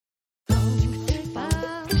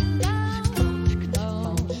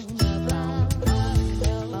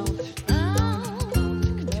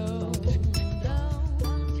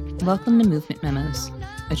Welcome to Movement Memos,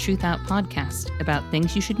 a Truth Out podcast about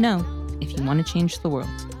things you should know if you want to change the world.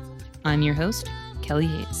 I'm your host, Kelly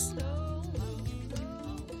Hayes.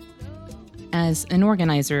 As an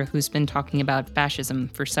organizer who's been talking about fascism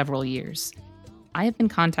for several years, I have been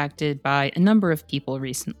contacted by a number of people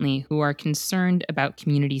recently who are concerned about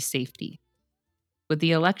community safety. With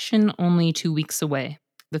the election only 2 weeks away,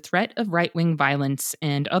 the threat of right-wing violence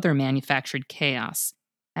and other manufactured chaos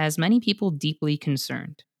has many people deeply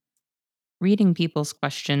concerned. Reading people's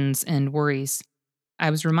questions and worries, I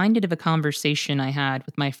was reminded of a conversation I had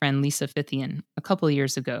with my friend Lisa Fithian a couple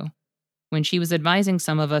years ago when she was advising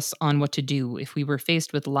some of us on what to do if we were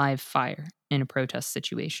faced with live fire in a protest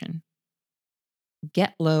situation.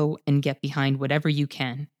 Get low and get behind whatever you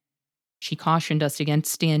can. She cautioned us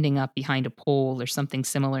against standing up behind a pole or something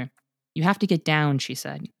similar. You have to get down, she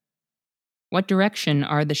said. What direction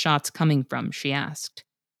are the shots coming from? She asked.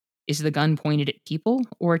 Is the gun pointed at people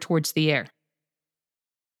or towards the air?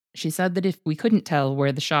 She said that if we couldn't tell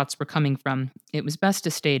where the shots were coming from, it was best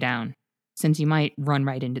to stay down, since you might run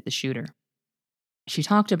right into the shooter. She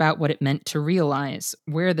talked about what it meant to realize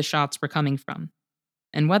where the shots were coming from,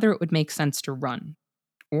 and whether it would make sense to run,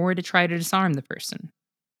 or to try to disarm the person.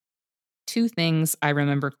 Two things I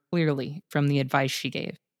remember clearly from the advice she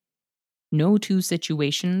gave. No two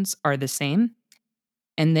situations are the same,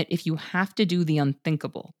 and that if you have to do the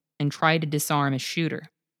unthinkable and try to disarm a shooter,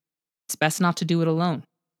 it's best not to do it alone.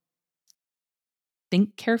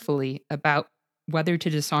 Think carefully about whether to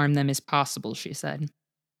disarm them is possible, she said.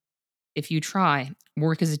 If you try,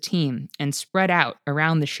 work as a team and spread out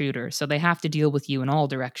around the shooter so they have to deal with you in all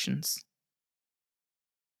directions.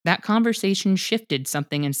 That conversation shifted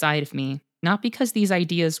something inside of me, not because these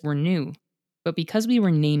ideas were new, but because we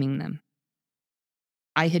were naming them.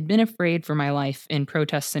 I had been afraid for my life in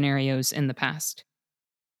protest scenarios in the past.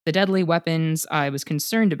 The deadly weapons I was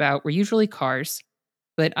concerned about were usually cars,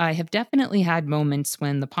 but I have definitely had moments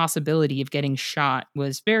when the possibility of getting shot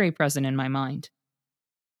was very present in my mind.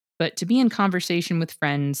 But to be in conversation with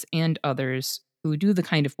friends and others who do the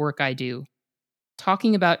kind of work I do,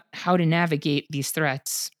 talking about how to navigate these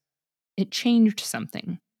threats, it changed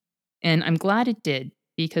something. And I'm glad it did,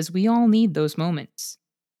 because we all need those moments.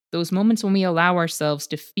 Those moments when we allow ourselves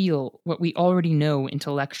to feel what we already know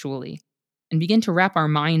intellectually and begin to wrap our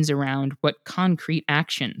minds around what concrete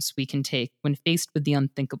actions we can take when faced with the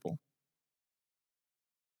unthinkable.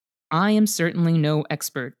 I am certainly no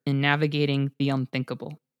expert in navigating the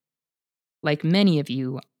unthinkable. Like many of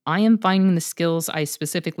you, I am finding the skills I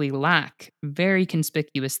specifically lack very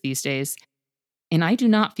conspicuous these days, and I do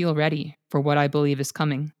not feel ready for what I believe is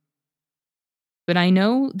coming. But I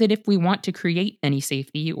know that if we want to create any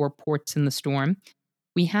safety or ports in the storm,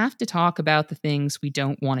 we have to talk about the things we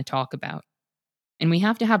don't want to talk about. And we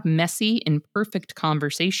have to have messy and perfect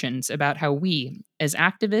conversations about how we, as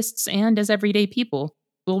activists and as everyday people,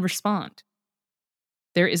 will respond.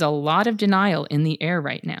 There is a lot of denial in the air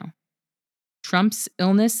right now. Trump's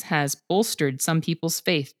illness has bolstered some people's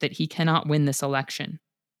faith that he cannot win this election.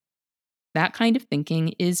 That kind of thinking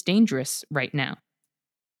is dangerous right now.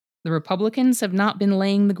 The Republicans have not been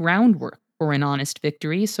laying the groundwork for an honest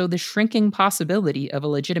victory, so the shrinking possibility of a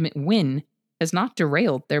legitimate win has not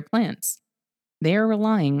derailed their plans. They are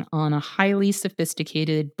relying on a highly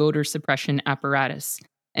sophisticated voter suppression apparatus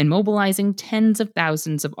and mobilizing tens of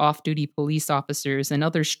thousands of off duty police officers and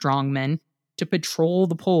other strongmen to patrol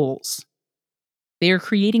the polls. They are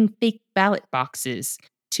creating fake ballot boxes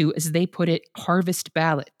to, as they put it, harvest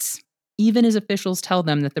ballots, even as officials tell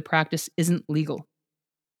them that the practice isn't legal.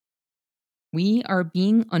 We are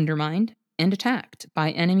being undermined and attacked by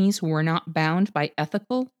enemies who are not bound by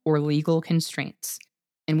ethical or legal constraints,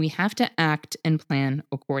 and we have to act and plan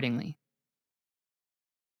accordingly.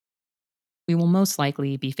 We will most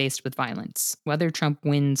likely be faced with violence, whether Trump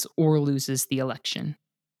wins or loses the election.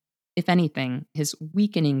 If anything, his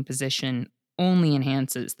weakening position only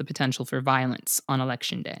enhances the potential for violence on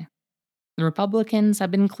Election Day. The Republicans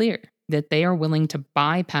have been clear that they are willing to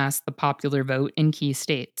bypass the popular vote in key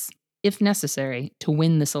states, if necessary, to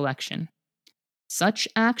win this election. Such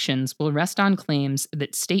actions will rest on claims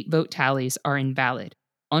that state vote tallies are invalid,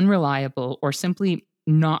 unreliable, or simply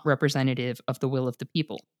not representative of the will of the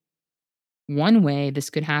people. One way this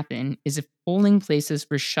could happen is if polling places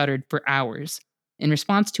were shuttered for hours in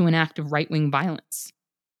response to an act of right wing violence.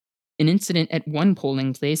 An incident at one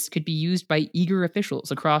polling place could be used by eager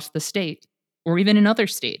officials across the state, or even in other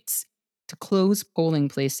states, to close polling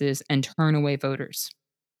places and turn away voters.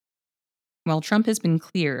 While Trump has been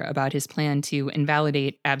clear about his plan to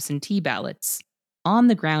invalidate absentee ballots, on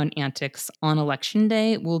the ground antics on Election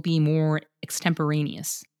Day will be more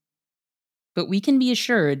extemporaneous. But we can be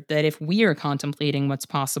assured that if we are contemplating what's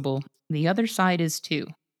possible, the other side is too.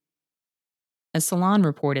 As Salon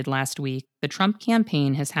reported last week, the Trump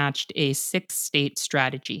campaign has hatched a 6-state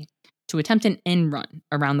strategy to attempt an end run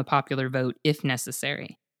around the popular vote if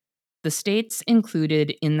necessary. The states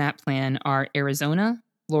included in that plan are Arizona,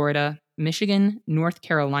 Florida, Michigan, North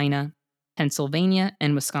Carolina, Pennsylvania,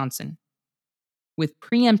 and Wisconsin. With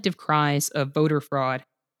preemptive cries of voter fraud,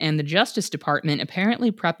 and the Justice Department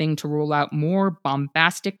apparently prepping to roll out more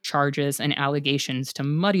bombastic charges and allegations to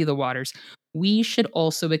muddy the waters, we should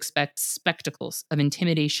also expect spectacles of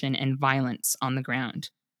intimidation and violence on the ground.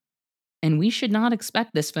 And we should not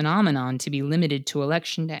expect this phenomenon to be limited to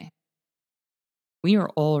Election Day. We are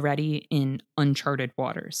already in uncharted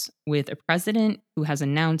waters, with a president who has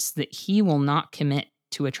announced that he will not commit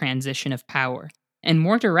to a transition of power, and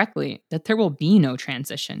more directly, that there will be no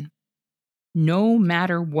transition. No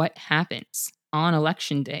matter what happens on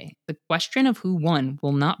Election Day, the question of who won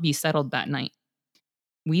will not be settled that night.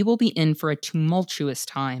 We will be in for a tumultuous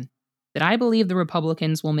time that I believe the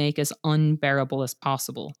Republicans will make as unbearable as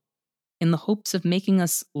possible, in the hopes of making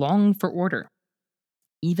us long for order,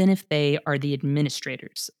 even if they are the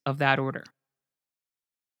administrators of that order.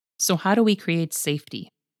 So, how do we create safety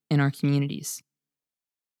in our communities?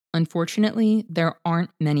 Unfortunately, there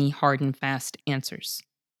aren't many hard and fast answers.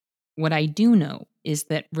 What I do know is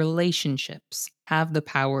that relationships have the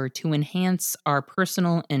power to enhance our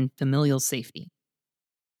personal and familial safety.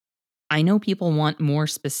 I know people want more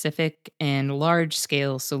specific and large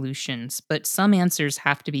scale solutions, but some answers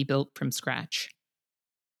have to be built from scratch.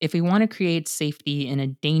 If we want to create safety in a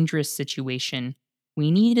dangerous situation, we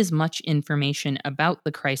need as much information about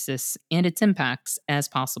the crisis and its impacts as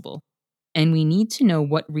possible. And we need to know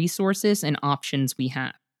what resources and options we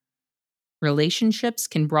have. Relationships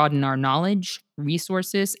can broaden our knowledge,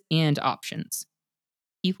 resources, and options.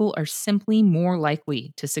 People are simply more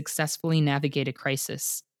likely to successfully navigate a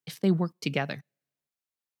crisis if they work together.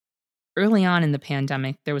 Early on in the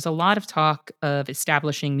pandemic, there was a lot of talk of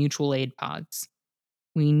establishing mutual aid pods.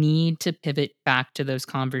 We need to pivot back to those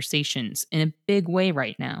conversations in a big way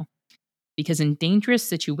right now, because in dangerous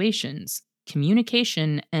situations,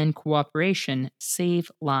 communication and cooperation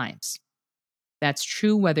save lives. That's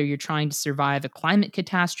true whether you're trying to survive a climate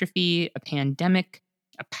catastrophe, a pandemic,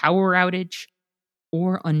 a power outage,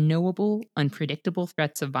 or unknowable, unpredictable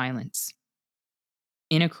threats of violence.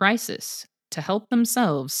 In a crisis, to help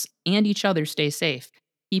themselves and each other stay safe,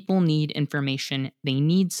 people need information, they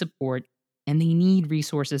need support, and they need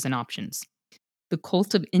resources and options. The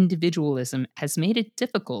cult of individualism has made it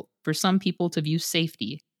difficult for some people to view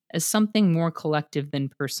safety as something more collective than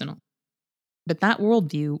personal. But that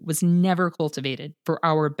worldview was never cultivated for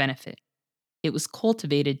our benefit. It was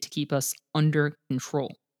cultivated to keep us under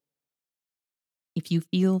control. If you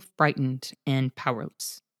feel frightened and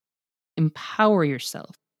powerless, empower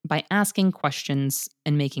yourself by asking questions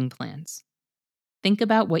and making plans. Think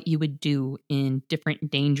about what you would do in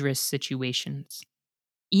different dangerous situations,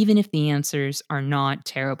 even if the answers are not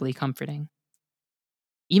terribly comforting.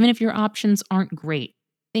 Even if your options aren't great,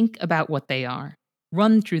 think about what they are.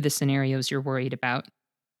 Run through the scenarios you're worried about.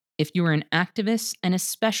 If you are an activist, and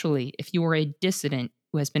especially if you are a dissident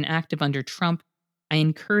who has been active under Trump, I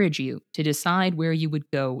encourage you to decide where you would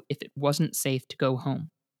go if it wasn't safe to go home.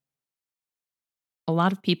 A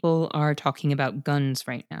lot of people are talking about guns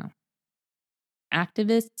right now.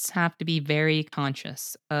 Activists have to be very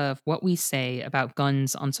conscious of what we say about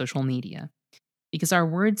guns on social media, because our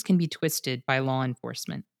words can be twisted by law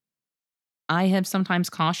enforcement. I have sometimes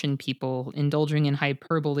cautioned people indulging in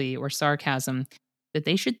hyperbole or sarcasm that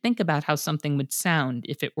they should think about how something would sound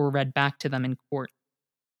if it were read back to them in court.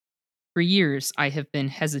 For years, I have been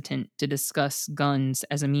hesitant to discuss guns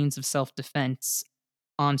as a means of self defense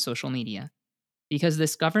on social media, because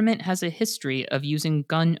this government has a history of using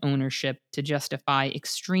gun ownership to justify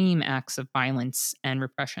extreme acts of violence and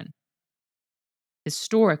repression.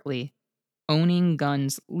 Historically, owning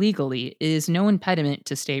guns legally is no impediment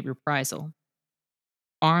to state reprisal.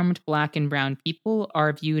 Armed black and brown people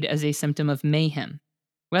are viewed as a symptom of mayhem,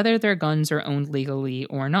 whether their guns are owned legally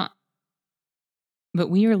or not.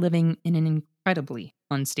 But we are living in an incredibly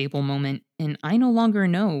unstable moment, and I no longer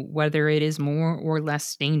know whether it is more or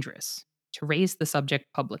less dangerous to raise the subject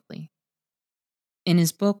publicly. In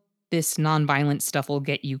his book, This Nonviolent Stuff Will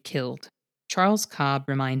Get You Killed, Charles Cobb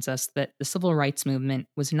reminds us that the civil rights movement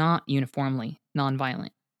was not uniformly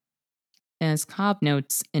nonviolent. As Cobb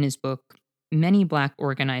notes in his book, many black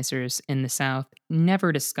organizers in the South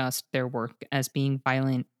never discussed their work as being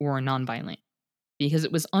violent or nonviolent, because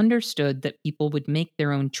it was understood that people would make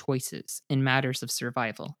their own choices in matters of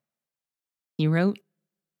survival. He wrote,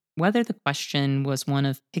 Whether the question was one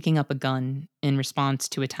of picking up a gun in response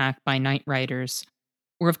to attack by night riders,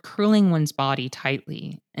 or of curling one's body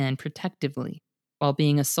tightly and protectively while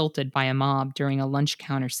being assaulted by a mob during a lunch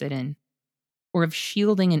counter sit in, or of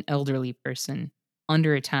shielding an elderly person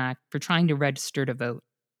under attack for trying to register to vote.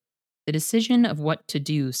 The decision of what to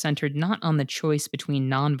do centered not on the choice between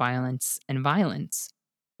nonviolence and violence,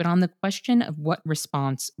 but on the question of what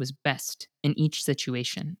response was best in each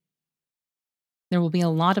situation. There will be a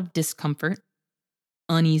lot of discomfort,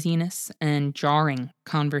 uneasiness, and jarring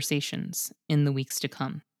conversations in the weeks to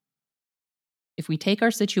come. If we take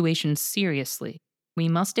our situation seriously, we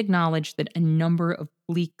must acknowledge that a number of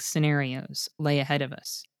bleak scenarios lay ahead of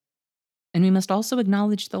us. And we must also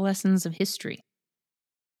acknowledge the lessons of history.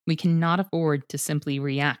 We cannot afford to simply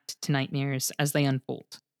react to nightmares as they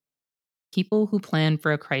unfold. People who plan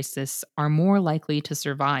for a crisis are more likely to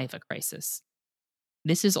survive a crisis.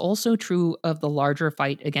 This is also true of the larger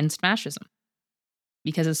fight against fascism.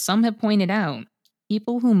 Because as some have pointed out,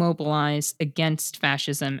 people who mobilize against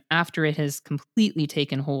fascism after it has completely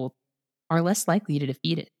taken hold are less likely to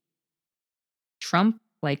defeat it. Trump,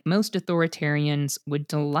 like most authoritarians, would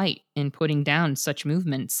delight in putting down such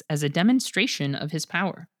movements as a demonstration of his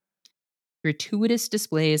power. Gratuitous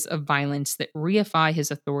displays of violence that reify his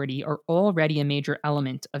authority are already a major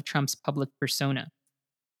element of Trump's public persona.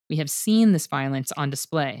 We have seen this violence on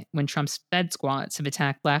display when Trump's Fed squads have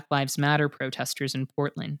attacked Black Lives Matter protesters in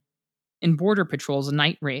Portland, in Border Patrol's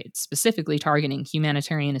night raids specifically targeting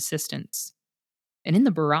humanitarian assistance, and in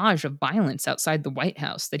the barrage of violence outside the White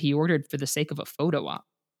House that he ordered for the sake of a photo op.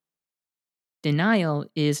 Denial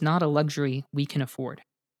is not a luxury we can afford.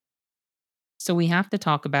 So we have to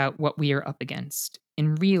talk about what we are up against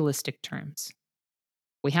in realistic terms.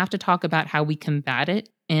 We have to talk about how we combat it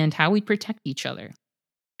and how we protect each other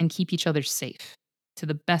and keep each other safe to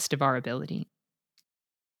the best of our ability.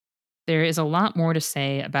 There is a lot more to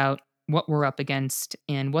say about what we're up against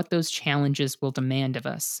and what those challenges will demand of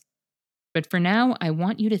us. But for now, I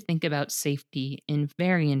want you to think about safety in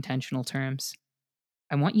very intentional terms.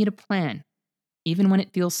 I want you to plan, even when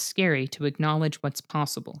it feels scary to acknowledge what's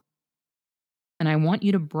possible. And I want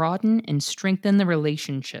you to broaden and strengthen the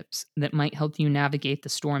relationships that might help you navigate the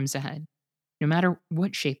storms ahead, no matter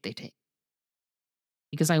what shape they take.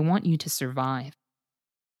 Because I want you to survive.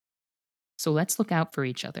 So let's look out for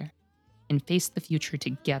each other and face the future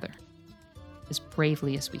together as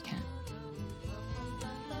bravely as we can.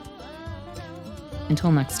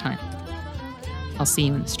 Until next time, I'll see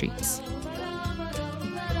you in the streets.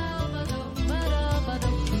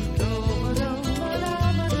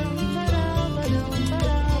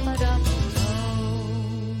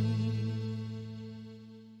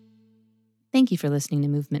 Thank you for listening to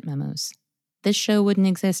Movement Memos. This show wouldn't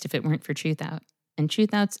exist if it weren't for Truthout, and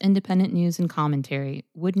Truthout's independent news and commentary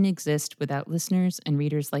wouldn't exist without listeners and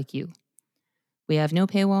readers like you. We have no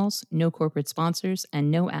paywalls, no corporate sponsors,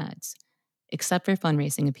 and no ads, except for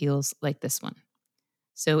fundraising appeals like this one.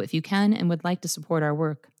 So if you can and would like to support our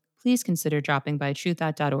work, please consider dropping by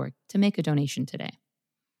truthout.org to make a donation today.